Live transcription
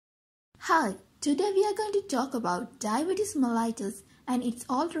Hi, today we are going to talk about diabetes mellitus and its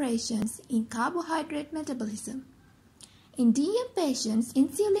alterations in carbohydrate metabolism. In DM patients,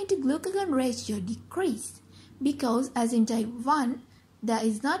 insulin to glucagon ratio decreased because as in type 1, there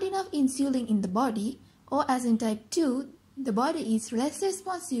is not enough insulin in the body, or as in type 2, the body is less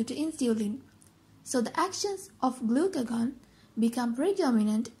responsive to insulin. So the actions of glucagon become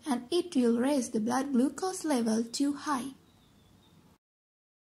predominant and it will raise the blood glucose level too high.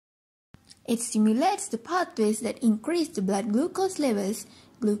 It stimulates the pathways that increase the blood glucose levels,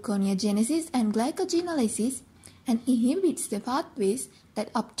 gluconeogenesis and glycogenolysis, and inhibits the pathways that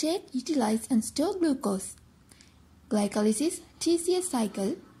uptake, utilize and store glucose, glycolysis, TCA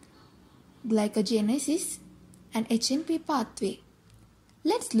cycle, glycogenesis, and HNP pathway.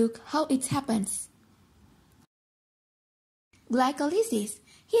 Let's look how it happens. Glycolysis.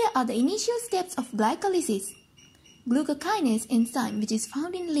 Here are the initial steps of glycolysis. Glucokinase enzyme, which is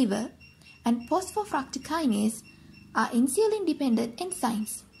found in liver, and phosphofructokinase are insulin-dependent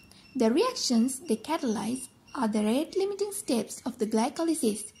enzymes. The reactions they catalyze are the rate-limiting steps of the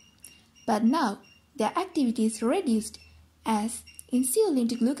glycolysis. But now, their activity is reduced as insulin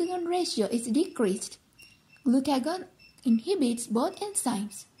to glucagon ratio is decreased. Glucagon inhibits both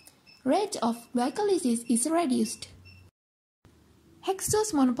enzymes. Rate of glycolysis is reduced.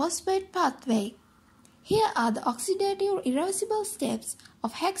 Hexose monophosphate pathway. Here are the oxidative irreversible steps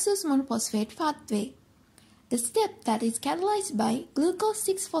of hexose monophosphate pathway. The step that is catalyzed by glucose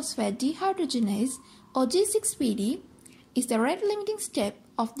 6-phosphate dehydrogenase or G6PD is the rate-limiting step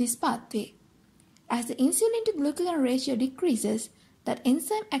of this pathway. As the insulin to glucagon ratio decreases, that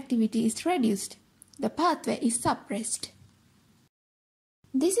enzyme activity is reduced. The pathway is suppressed.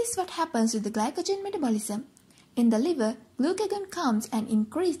 This is what happens with the glycogen metabolism. In the liver, glucagon comes and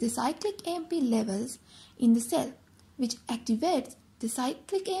increases the cyclic AMP levels in the cell, which activates the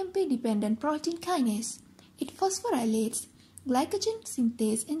cyclic AMP-dependent protein kinase. It phosphorylates glycogen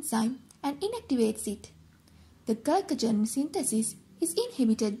synthase enzyme and inactivates it. The synthesis is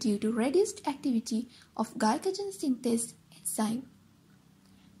inhibited due to reduced activity of glycogen synthase enzyme.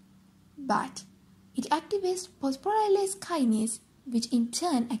 But it activates phosphorylase kinase, which in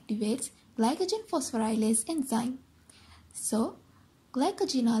turn activates glycogen phosphorylase enzyme. So,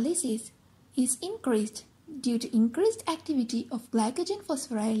 glycogenolysis is increased due to increased activity of glycogen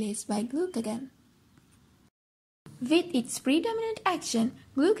phosphorylase by glucagon. With its predominant action,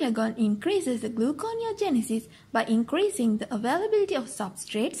 glucagon increases the gluconeogenesis by increasing the availability of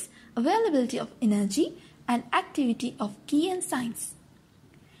substrates, availability of energy, and activity of key enzymes.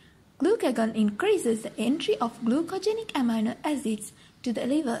 Glucagon increases the entry of glucogenic amino acids to the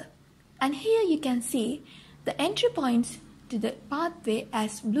liver. And here you can see the entry points to the pathway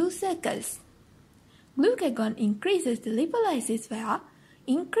as blue circles. Glucagon increases the lipolysis via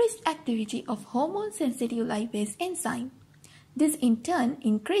increased activity of hormone-sensitive lipase enzyme. This in turn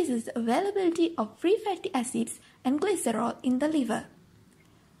increases the availability of free fatty acids and glycerol in the liver.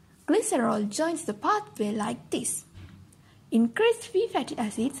 Glycerol joins the pathway like this. Increased free fatty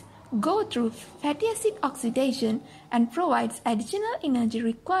acids go through fatty acid oxidation and provides additional energy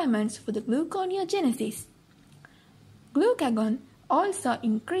requirements for the gluconeogenesis. Glucagon also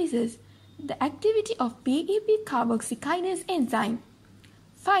increases the activity of PEP carboxykinase enzyme.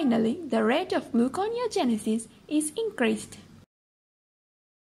 Finally, the rate of gluconeogenesis is increased.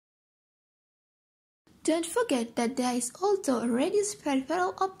 Don't forget that there is also a reduced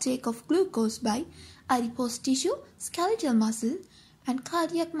peripheral uptake of glucose by adipose tissue, skeletal muscle, and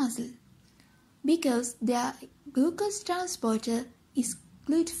cardiac muscle, because their glucose transporter is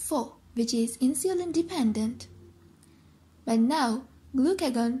GLUT4, which is insulin dependent. But now,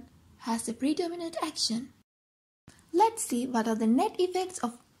 glucagon has a predominant action. Let's see what are the net effects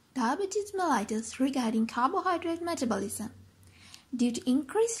of diabetes mellitus regarding carbohydrate metabolism. Due to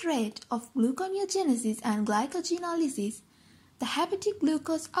increased rate of gluconeogenesis and glycogenolysis, the hepatic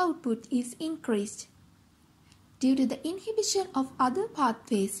glucose output is increased. Due to the inhibition of other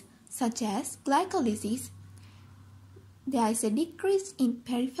pathways such as glycolysis, there is a decrease in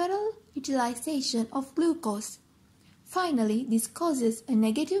peripheral utilization of glucose. Finally, this causes a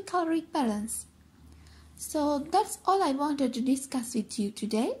negative caloric balance. So that's all I wanted to discuss with you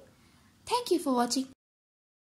today. Thank you for watching.